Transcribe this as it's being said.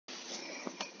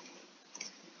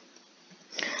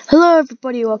Hello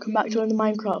everybody, welcome back to another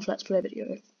Minecraft Let's Play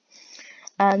video.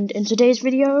 And in today's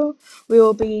video, we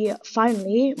will be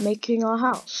finally making our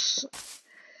house.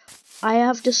 I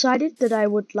have decided that I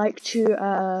would like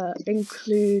to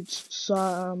include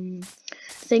some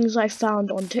things I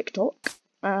found on TikTok.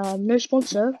 No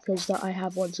sponsor, because I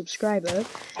have one subscriber.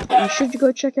 You should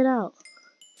go check it out.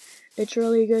 It's a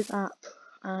really good app,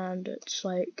 and it's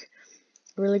like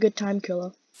a really good time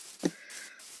killer.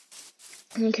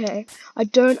 Okay, I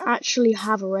don't actually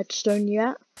have a redstone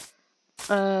yet,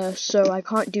 so I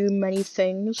can't do many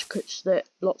things because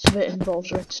lots of it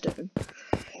involves redstone.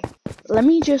 Let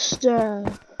me just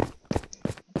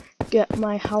get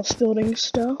my house building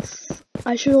stuff.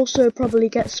 I should also probably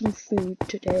get some food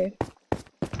today,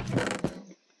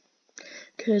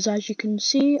 because as you can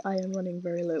see, I am running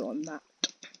very low on that.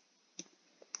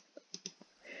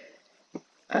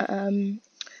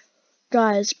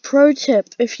 Guys, pro tip,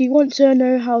 if you want to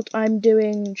know how I'm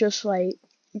doing just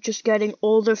getting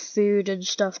all the food and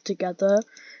stuff together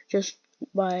just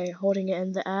by holding it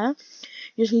in the air,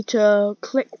 you just need to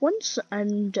click once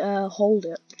and hold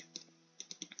it.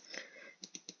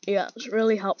 Yeah, it's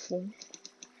really helpful.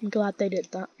 I'm glad they did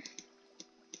that.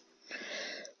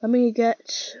 Let me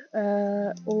get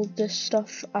all this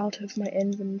stuff out of my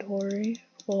inventory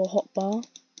or hotbar.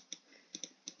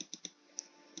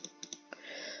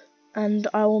 And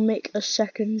I will make a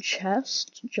second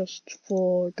chest, just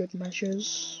for good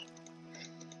measures.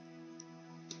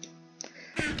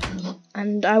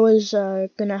 And I was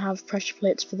gonna have pressure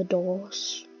plates for the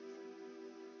doors.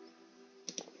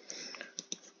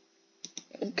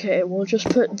 Okay, we'll just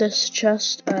put this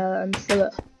chest and fill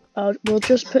it. We'll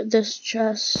just put this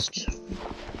chest.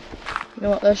 You know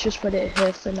what? Let's just put it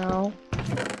here for now.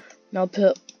 And I'll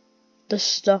put the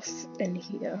stuff in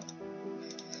here.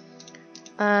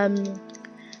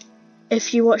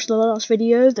 If you watched the last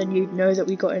video, then you'd know that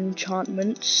we got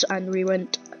enchantments and we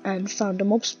went and found a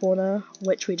mob spawner,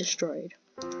 which we destroyed.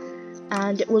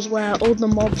 And it was where all the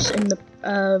mobs in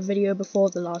the video before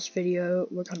the last video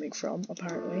were coming from,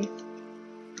 apparently.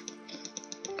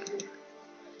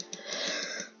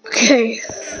 Okay,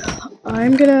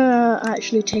 I'm gonna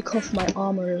actually take off my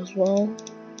armor as well.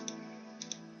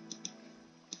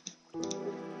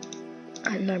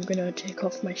 And I'm gonna take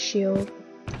off my shield.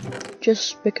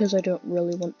 Just because I don't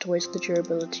really want to waste the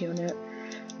durability on it,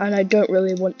 and I don't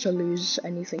really want to lose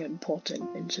anything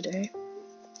important in today.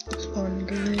 That's fun,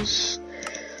 guys.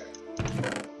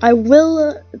 I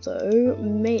will though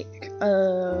make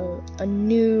a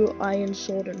new iron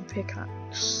sword and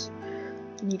pickaxe.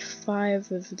 I need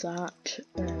 5 of that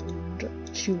and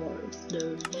 2 more of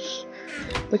those,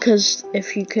 because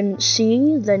if you can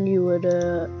see, then you would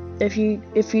if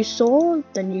you saw,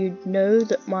 then you'd know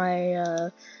that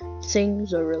my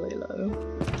things are really low.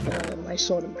 My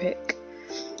sword and pick,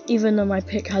 even though my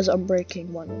pick has Unbreaking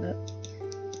 1 in it.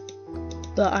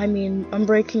 But I mean,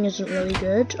 Unbreaking isn't really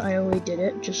good. I only did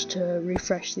it just to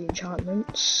refresh the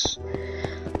enchantments.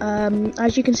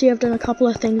 As you can see, I've done a couple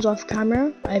of things off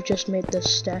camera. I've just made this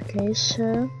staircase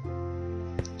here.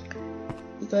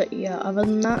 But yeah, other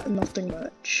than that, nothing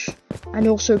much. And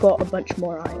also got a bunch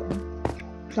more iron.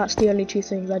 That's the only 2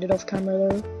 things I did off camera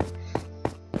though.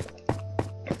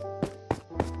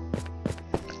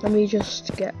 Let me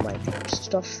just get my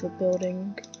stuff for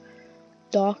building.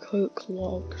 Dark oak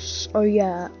logs. Oh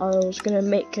yeah, I was gonna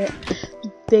make it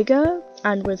bigger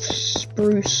and with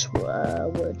spruce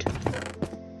wood.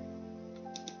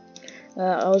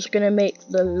 I was gonna make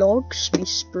the logs be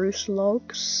spruce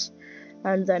logs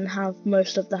and then have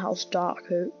most of the house dark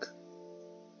oak.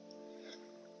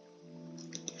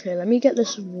 Okay, let me get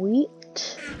this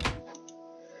wheat.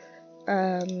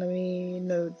 Let me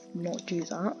not do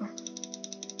that.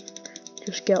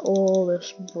 Just get all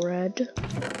this bread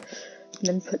and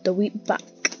then put the wheat back.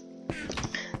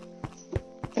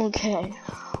 Okay.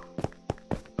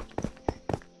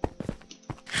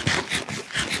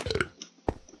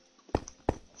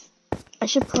 I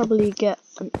should probably get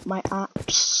my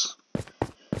axe.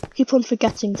 Keep on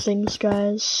forgetting things,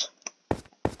 guys.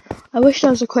 I wish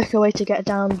there was a quicker way to get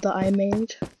down that I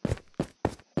made.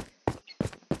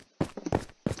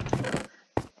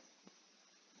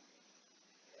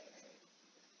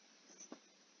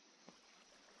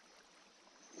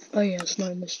 Oh yeah, it's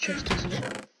not in this chest, is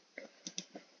it?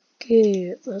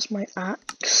 Okay, there's my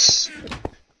axe.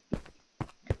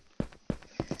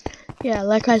 Yeah,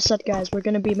 like I said, guys, we're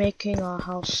gonna be making our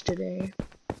house today.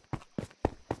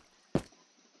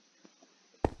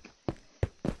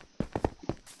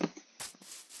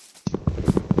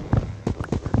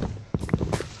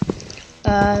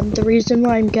 The reason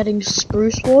why I'm getting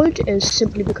spruce wood is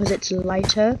simply because it's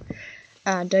lighter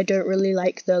and I don't really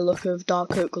like the look of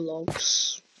dark oak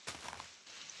logs.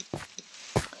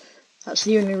 That's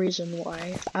the only reason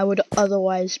why. I would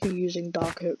otherwise be using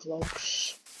dark oak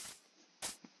logs.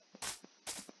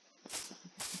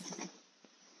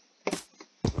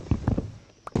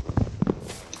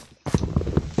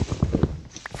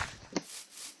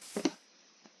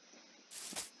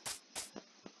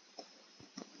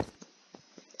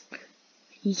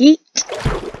 Yeet!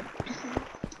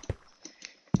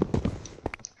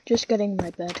 Just getting my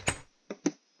bed,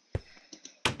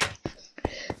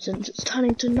 since it's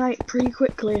turning to night pretty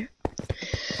quickly.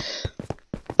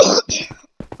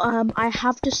 I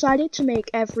have decided to make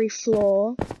every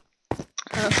floor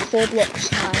 4 blocks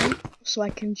high, so I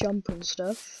can jump and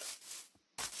stuff.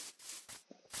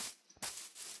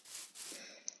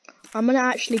 I'm gonna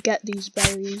actually get these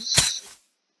berries.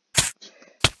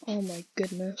 Oh my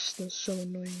goodness, they're so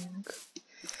annoying.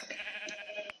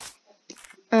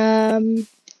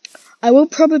 I will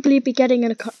probably be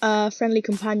getting a friendly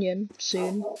companion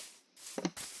soon.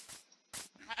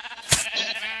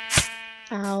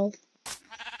 Ow.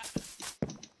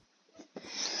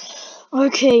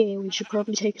 Okay, we should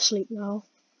probably take a sleep now.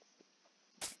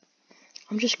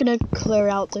 I'm just gonna clear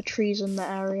out the trees in the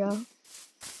area.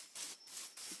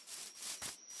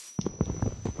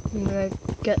 I'm gonna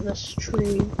get this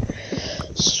tree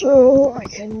so I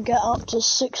can get up to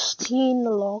 16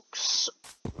 logs.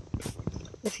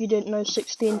 If you didn't know,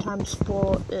 16 times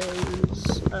 4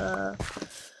 is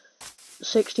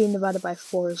 16 divided by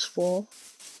 4 is 4.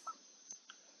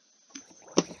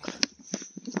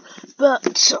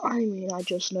 But I mean, I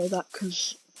just know that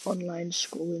because online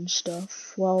school and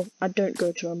stuff. Well, I don't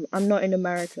go to them. I'm not in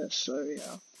America, so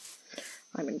yeah.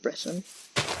 I'm in Britain.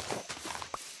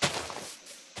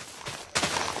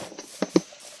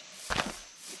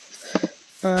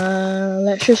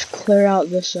 Let's just clear out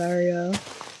this area.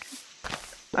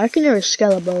 I can hear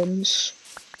skeletons.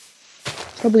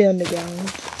 Probably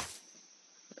underground.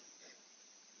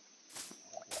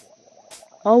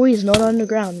 Oh, he's not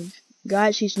underground.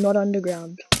 Guys, he's not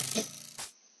underground.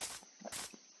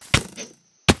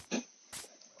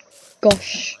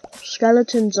 Gosh,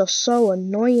 skeletons are so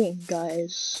annoying,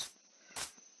 guys.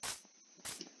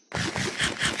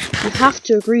 You have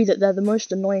to agree that they're the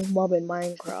most annoying mob in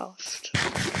Minecraft.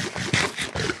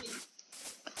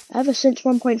 Ever since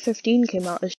 1.15 came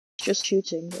out, it's just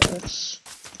shooting us.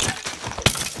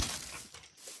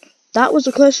 That was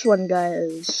a close one,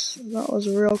 guys. That was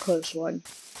a real close one.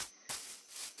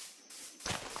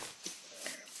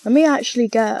 Let me actually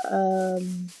get,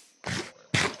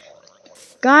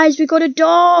 Guys, we got a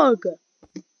dog!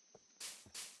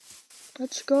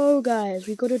 Let's go, guys.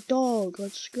 We got a dog.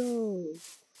 Let's go.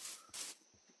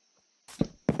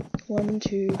 1,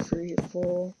 2, 3,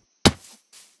 4.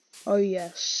 Oh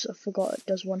yes, I forgot it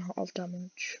does 1 heart of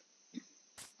damage.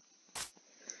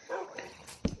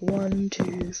 1,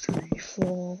 2, 3,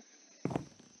 4.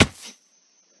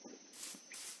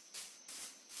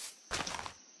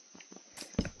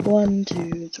 One,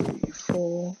 2, 3,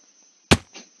 4.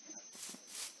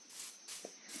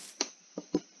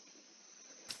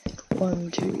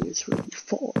 One, 2, 3,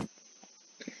 4.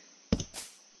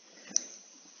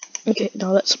 Okay,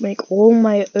 now let's make all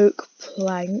my oak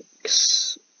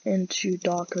planks into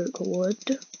dark oak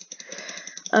wood.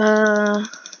 Oh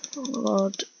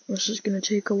god, this is gonna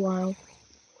take a while.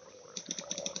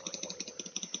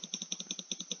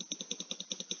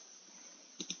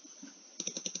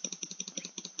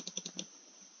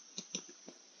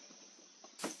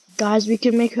 Guys, we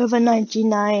can make over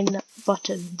 99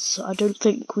 buttons. I don't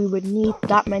think we would need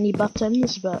that many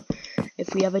buttons, but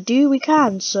if we ever do, we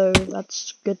can, so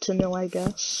that's good to know, I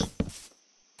guess.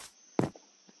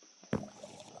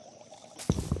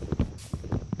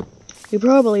 We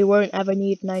probably won't ever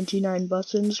need 99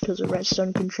 buttons, because a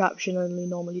redstone contraption only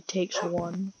normally takes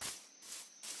 1.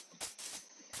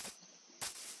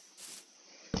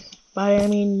 But I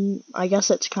mean, I guess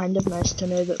it's kind of nice to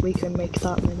know that we can make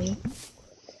that many.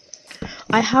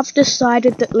 I have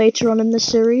decided that later on in the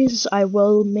series, I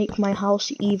will make my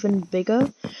house even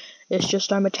bigger. It's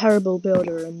just I'm a terrible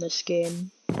builder in this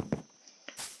game.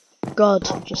 God,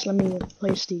 just let me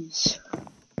place these.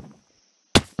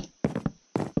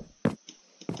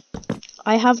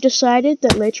 I have decided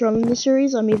that later on in the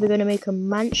series, I'm either going to make a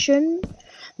mansion,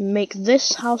 make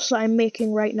this house that I'm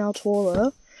making right now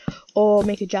taller, or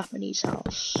make a Japanese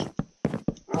house.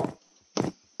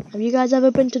 Have you guys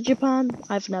ever been to Japan?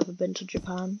 I've never been to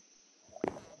Japan.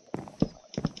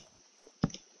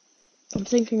 I'm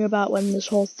thinking about when this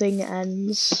whole thing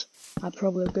ends, I'll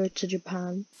probably go to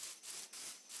Japan.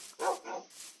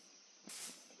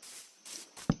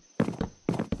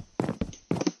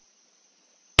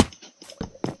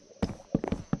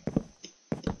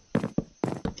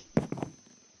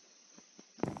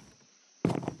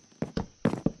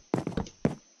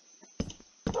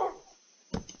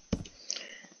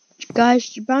 Guys,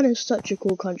 Japan is such a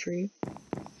cool country.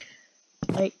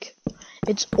 Like,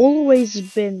 it's always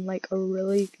been like a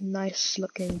really nice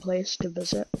looking place to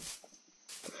visit.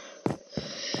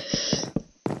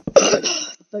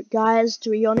 But guys, to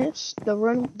be honest, the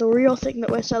real thing that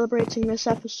we're celebrating this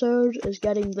episode is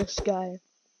getting this guy.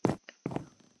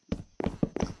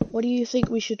 What do you think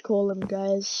we should call him,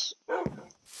 guys?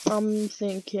 I'm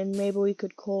thinking maybe we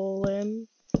could call him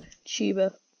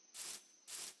Chiba.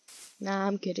 Nah,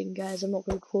 I'm kidding, guys. I'm not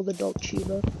going to call the dog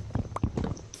Chiba.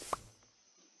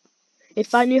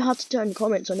 If I knew how to turn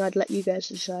comments on, I'd let you guys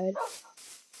decide.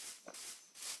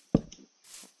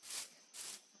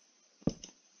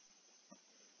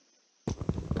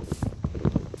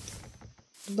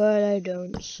 But I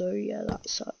don't, so yeah, that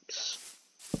sucks.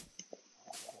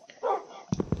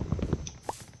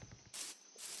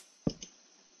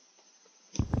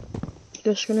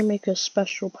 Just gonna make a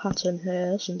special pattern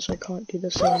here since I can't do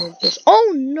the same with this.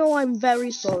 Oh no, I'm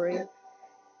very sorry.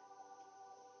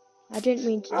 I didn't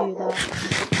mean to do that.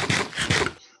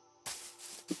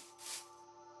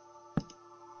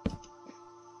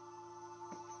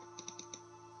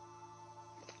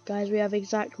 Guys, we have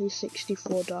exactly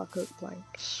 64 dark oak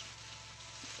planks.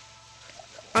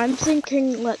 I'm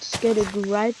thinking let's get a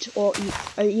red or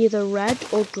either red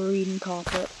or green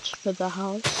carpet for the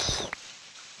house.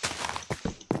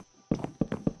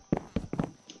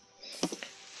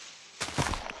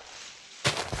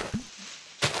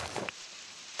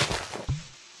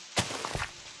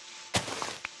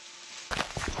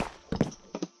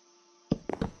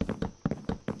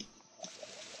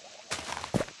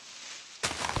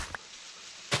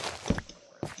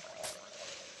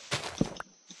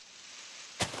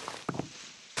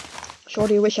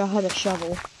 Shorty, wish I had a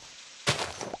shovel.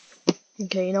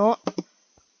 Okay, you know what?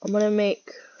 I'm gonna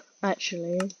make,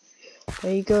 actually, let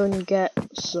me go and get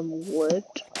some wood,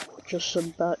 just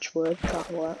some birch wood,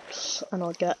 that works, and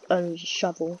I'll get a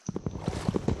shovel.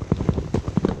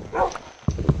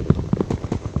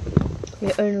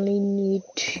 We only need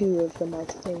 2 of them, I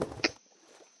think.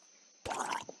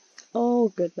 Oh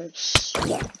goodness.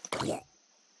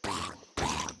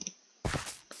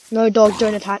 No, dog,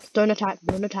 don't attack, don't attack,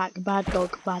 don't attack. Bad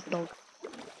dog, bad dog.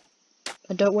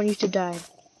 I don't want you to die.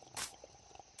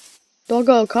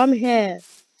 Doggo, come here.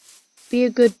 Be a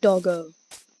good doggo.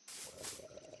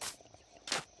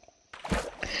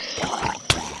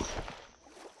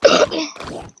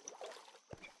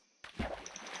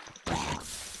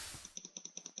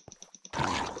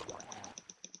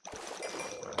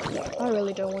 I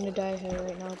really don't want to die here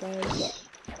right now, guys.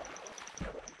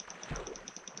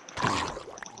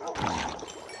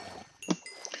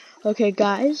 Okay,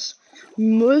 guys.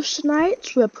 Most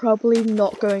nights we're probably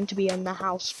not going to be in the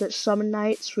house, but some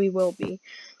nights we will be.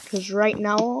 Because right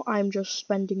now I'm just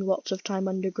spending lots of time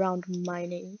underground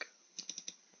mining.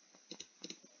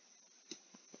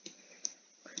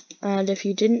 And if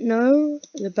you didn't know,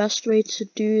 the best way to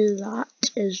do that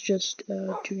is just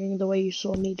doing the way you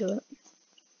saw me do it.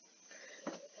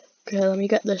 Okay, let me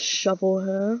get this shovel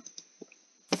here.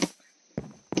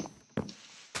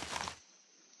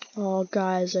 Oh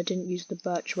guys, I didn't use the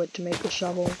birch wood to make the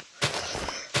shovel.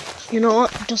 You know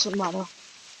what? It doesn't matter.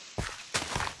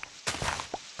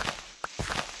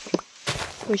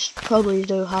 We probably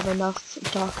do have enough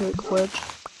dark oak wood.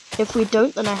 If we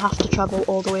don't, then I have to travel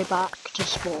all the way back to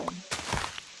spawn.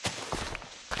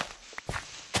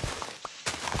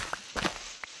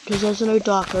 Because there's no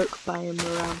dark oak biome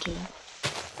around here.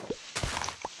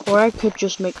 Or I could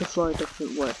just make the floor a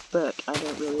different wood, but I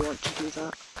don't really want to do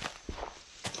that.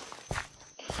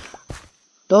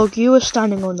 Dog, you were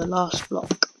standing on the last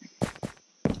block.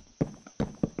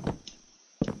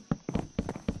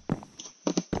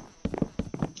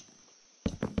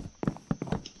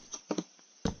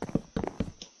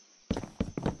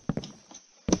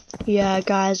 Yeah,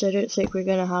 guys, I don't think we're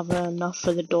gonna have enough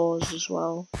for the doors as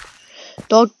well.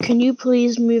 Dog, can you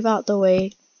please move out the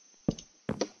way?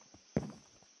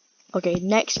 Okay,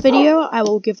 next video, I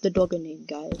will give the dog a name,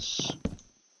 guys.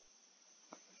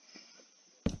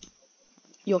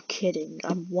 You're kidding.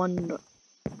 I'm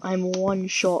one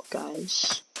short,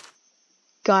 guys.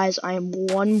 Guys, I am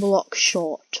 1 block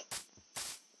short.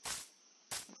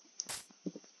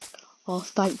 Oh,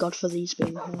 thank God for these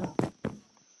being here.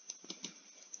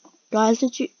 Guys,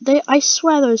 I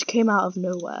swear those came out of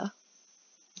nowhere.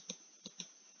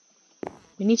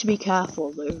 We need to be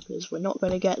careful though, because we're not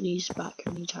going to get these back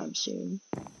anytime soon.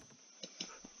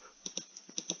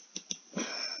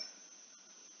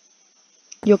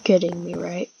 You're kidding me,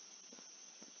 right?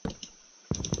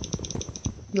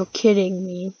 You're kidding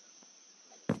me.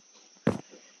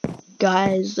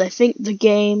 Guys, I think the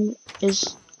game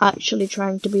is actually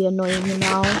trying to be annoying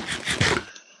now.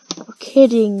 You're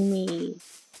kidding me.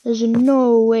 There's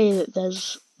no way that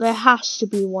there has to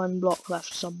be one block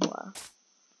left somewhere.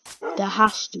 There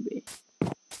has to be.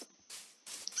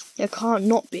 There can't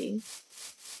not be.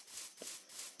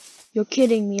 You're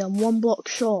kidding me, I'm one block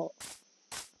short.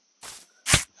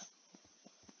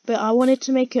 But I wanted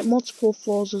to make it multiple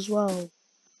floors as well.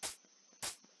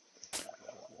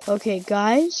 Okay,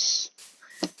 guys.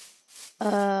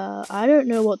 I don't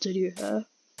know what to do here.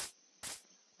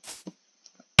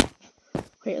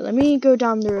 Wait, let me go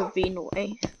down the ravine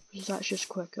way, because that's just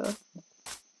quicker.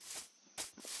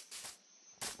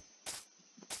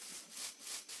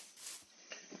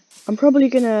 I'm probably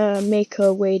gonna make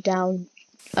a way down,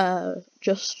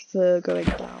 just for going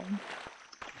down.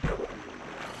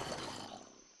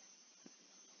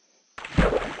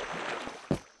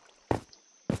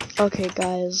 Okay,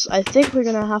 guys, I think we're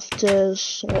gonna have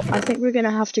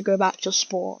to go back to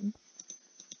spawn.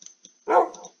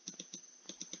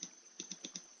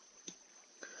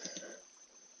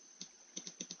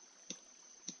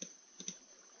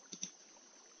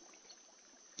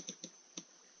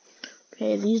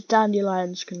 Okay, these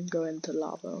dandelions can go into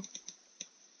lava.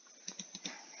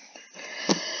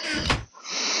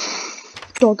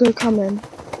 Doggo, come in.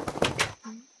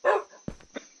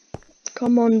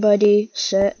 Come on, buddy,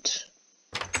 sit.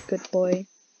 Good boy.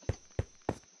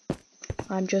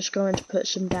 I'm just going to put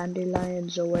some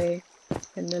dandelions away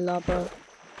in the lava.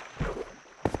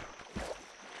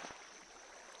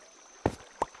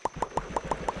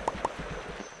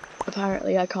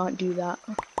 Apparently I can't do that.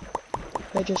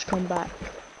 They just come back.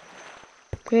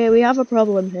 Okay, we have a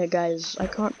problem here, guys. I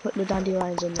can't put the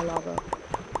dandelions in the lava.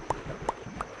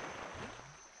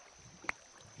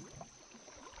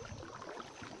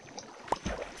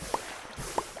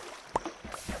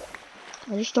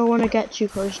 I just don't want to get too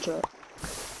close to it.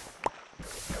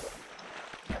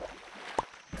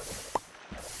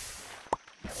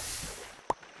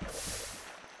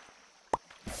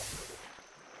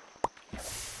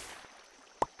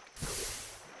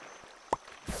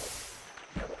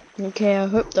 Okay, I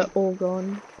hope they're all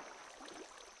gone.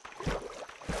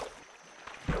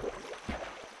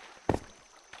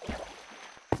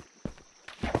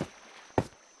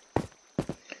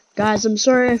 Guys, I'm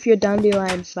sorry if you're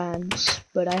dandelion fans,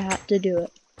 but I had to do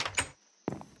it.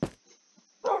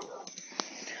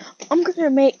 I'm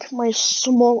gonna make my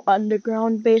small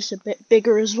underground base a bit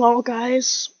bigger as well,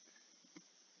 guys.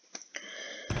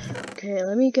 Okay,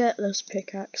 let me get this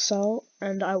pickaxe out,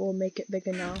 and I will make it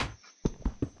bigger now.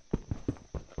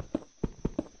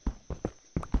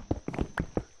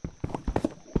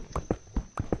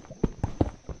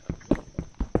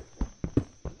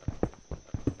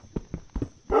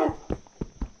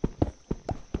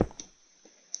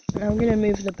 And I'm gonna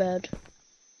move the bed.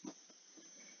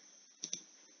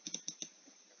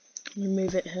 I'm gonna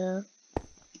move it here.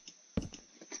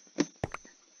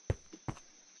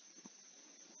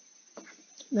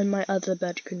 Then my other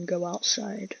bed can go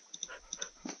outside.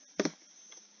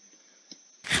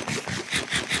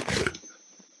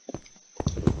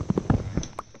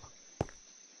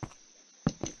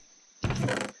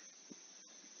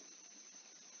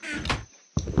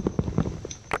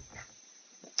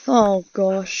 Oh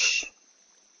gosh.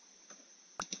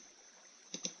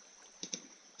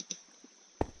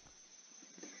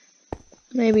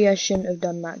 Maybe I shouldn't have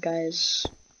done that, guys.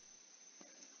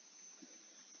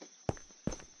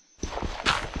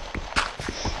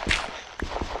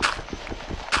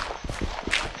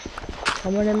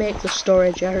 I'm gonna make the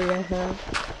storage area here.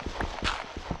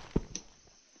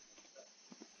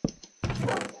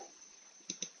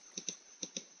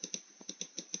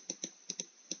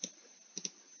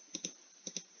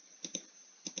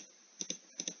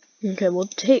 Okay, we'll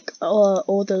take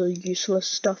all the useless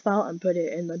stuff out and put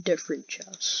it in a different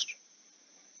chest.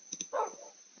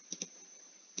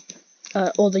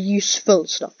 Or the useful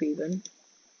stuff even.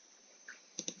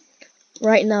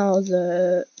 Right now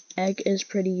the egg is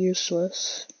pretty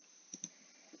useless.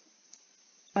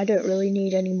 I don't really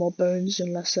need any more bones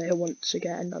unless I want to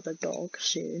get another dog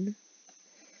soon.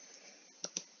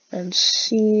 And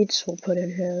seeds we'll put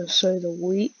in here, so the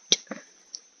wheat.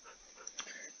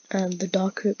 And the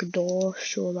dark oak door,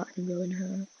 sure, that can go in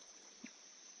here.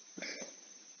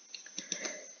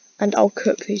 And I'll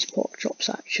cook these pork chops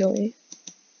actually.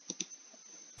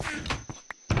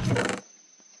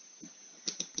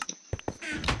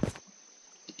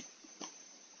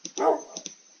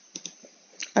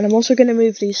 And I'm also going to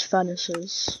move these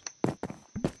furnaces.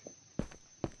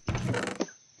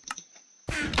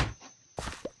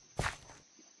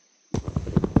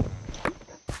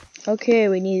 Okay,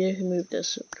 we needed to move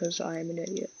this because I am an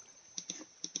idiot.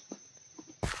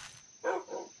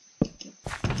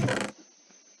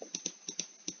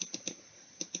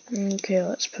 Okay,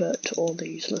 let's put all the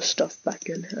useless stuff back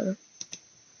in here.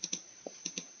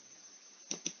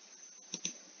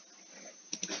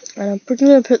 And I'm probably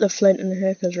gonna put the flint in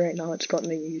here because right now it's got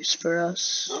no use for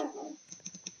us.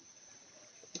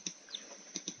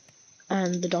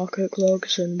 And the dark oak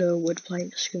logs and the wood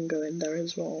planks can go in there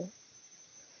as well.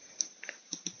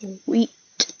 Wheat,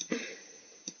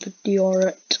 the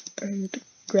diorit, and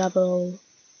gravel.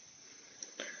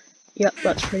 Yep,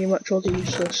 that's pretty much all the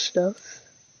useless stuff.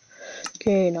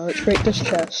 Okay, now let's break this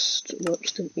chest.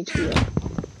 Whoops, didn't mean to do that.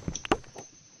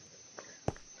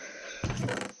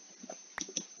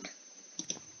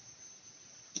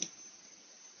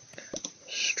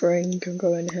 String can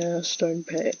go in here, stone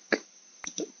pick,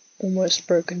 almost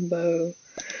broken bow,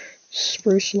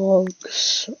 spruce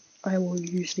logs. I will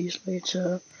use these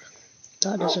later.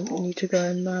 That doesn't need to go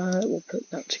in there, we'll put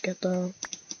that together.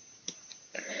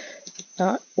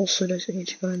 That also doesn't need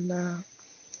to go in there.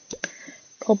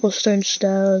 Cobblestone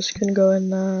stairs can go in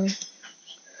there.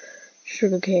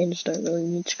 Sugar canes don't really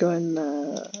need to go in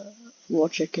there. Raw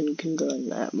chicken can go in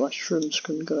there. Mushrooms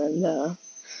can go in there.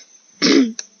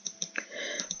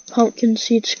 Pumpkin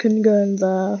seeds can go in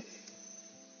there.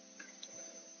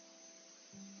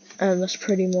 And that's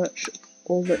pretty much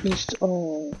all that needs to.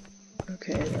 Oh,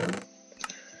 okay then.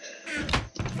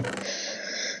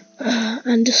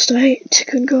 Andesite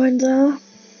can go in there.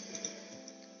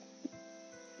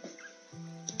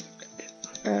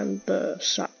 And the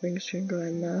saplings can go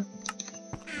in there.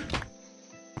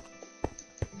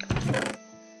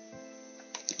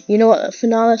 You know what, for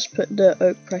now let's put the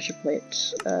oak pressure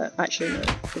plates, actually no,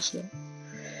 just no.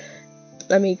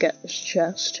 Let me get this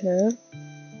chest here.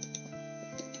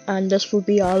 And this will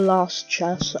be our last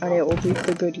chest, and it will be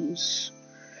the goodies.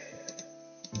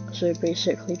 So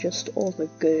basically just all the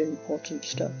good important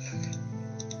stuff.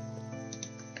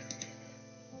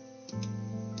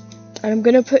 And I'm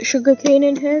gonna put sugarcane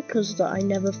in here, because I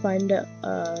never find it,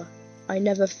 I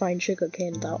never find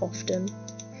sugarcane that often.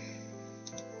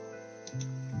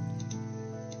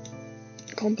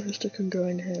 Composter can go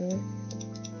in here.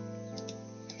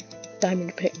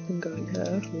 Diamond pick can go in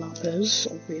here. Lapis,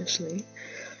 obviously.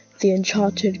 The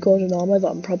enchanted golden armor that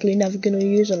I'm probably never going to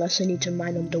use unless I need to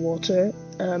mine underwater.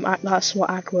 That's what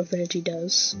Aqua Affinity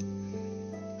does.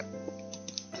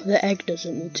 The egg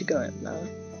doesn't need to go in there.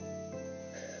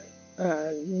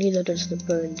 Neither does the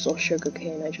bones or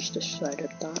sugarcane, I just decided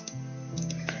that.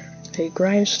 Okay,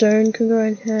 grindstone can go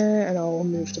in here, and I'll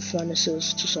move the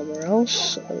furnaces to somewhere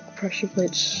else. Pressure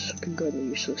plates can go in the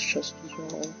useless chest as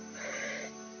well.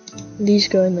 These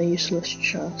go in the useless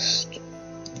chest.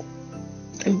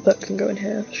 And book can go in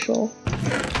here, sure.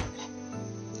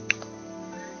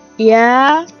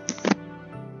 Yeah?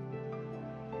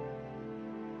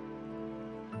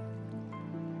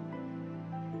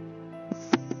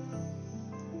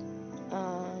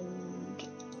 And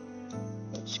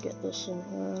let's get this in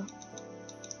here.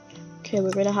 Okay,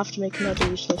 we're gonna have to make another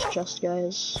useless chest,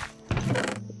 guys.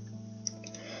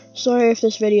 Sorry if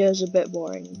this video is a bit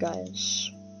boring, guys.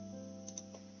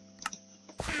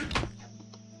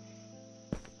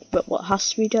 But what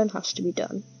has to be done, has to be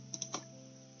done.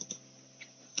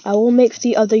 I will make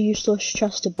the other useless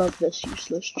chest above this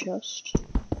useless chest.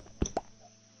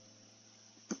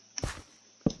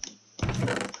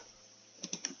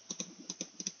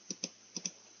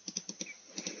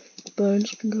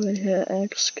 Bones can go in here,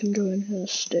 eggs can go in here,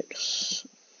 sticks.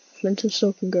 Flint and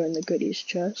steel can go in the goodies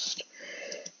chest.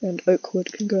 And oak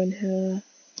wood can go in here.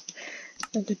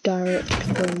 And the diorite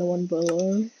can go in the one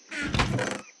below.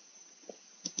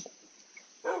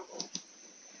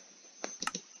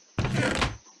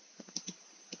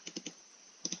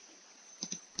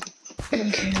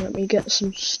 Okay, let me get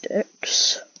some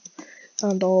sticks.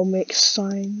 And I'll make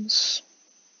signs.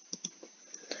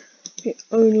 We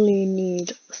only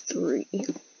need 3.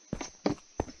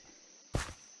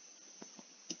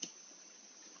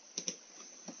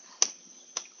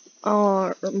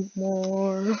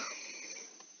 Armor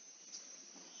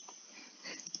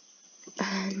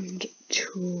and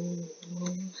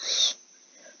tools.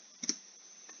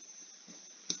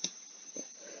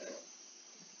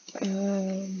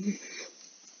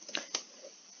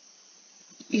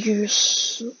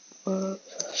 Use of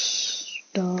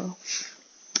stuff.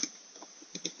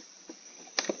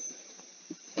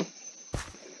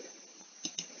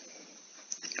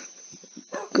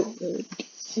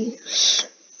 Goodies.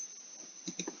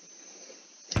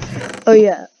 Oh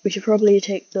yeah, we should probably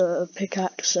take the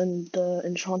pickaxe and the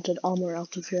enchanted armor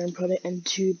out of here and put it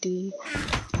into the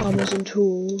armors and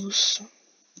tools.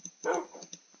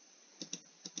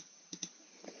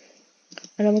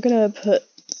 And I'm gonna put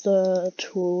the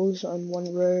tools on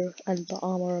one row and the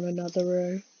armor on another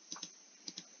row.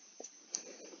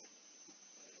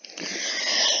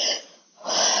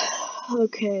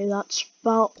 Okay, that's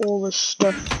about all the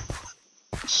stuff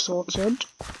sorted.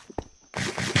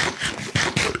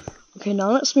 Okay,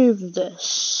 now let's move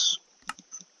this.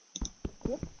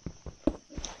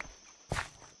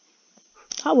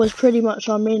 That was pretty much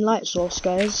our main light source,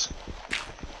 guys.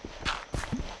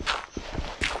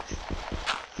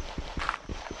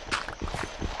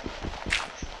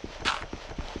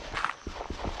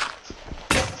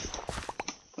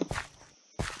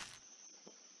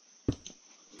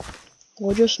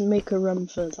 We'll just make a room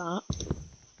for that.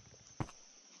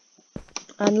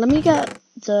 And let me get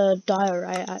the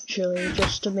diorite actually,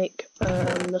 just to make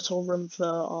a little room for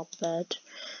our bed.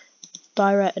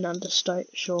 Diorite and andesite,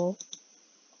 sure.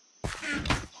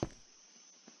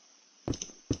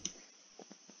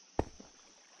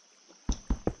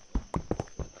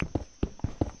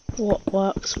 What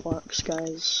works,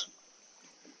 guys.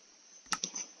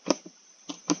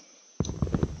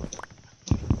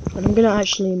 And I'm gonna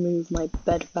actually move my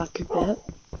bed back a bit.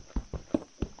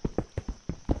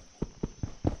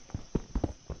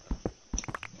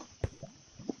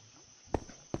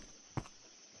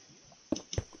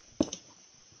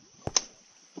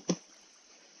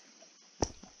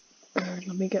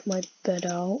 Let me get my bed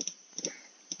out.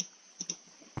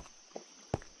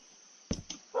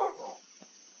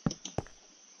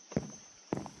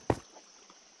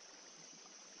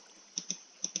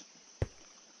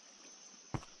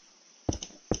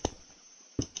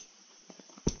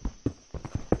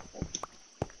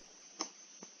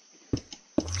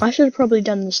 I should have probably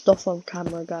done this stuff on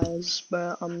camera, guys,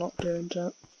 but I'm not doing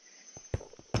it.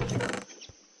 Let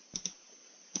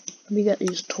me get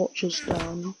these torches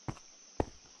down.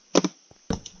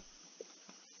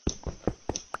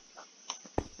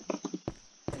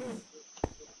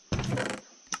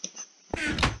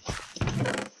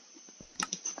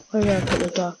 Where did I put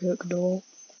the dark oak door?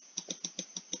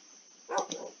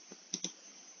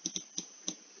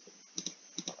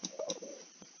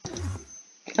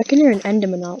 I can hear an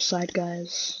enderman outside,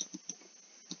 guys.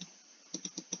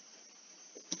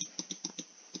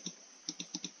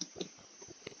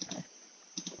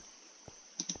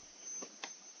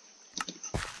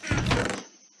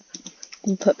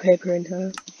 I'll put paper in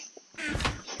here.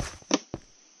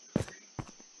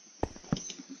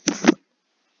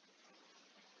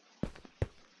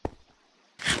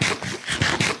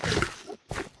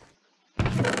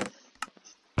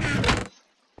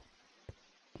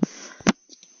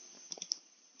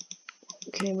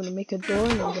 Okay, I'm gonna make a door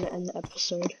and I'm gonna end the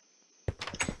episode.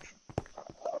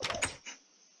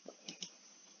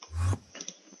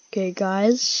 Okay,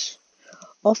 guys,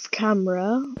 off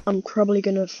camera, I'm probably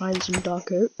gonna find some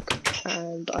dark oak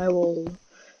and I will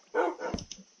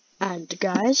end,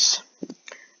 guys.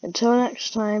 Until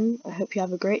next time, I hope you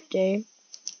have a great day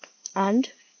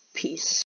and peace.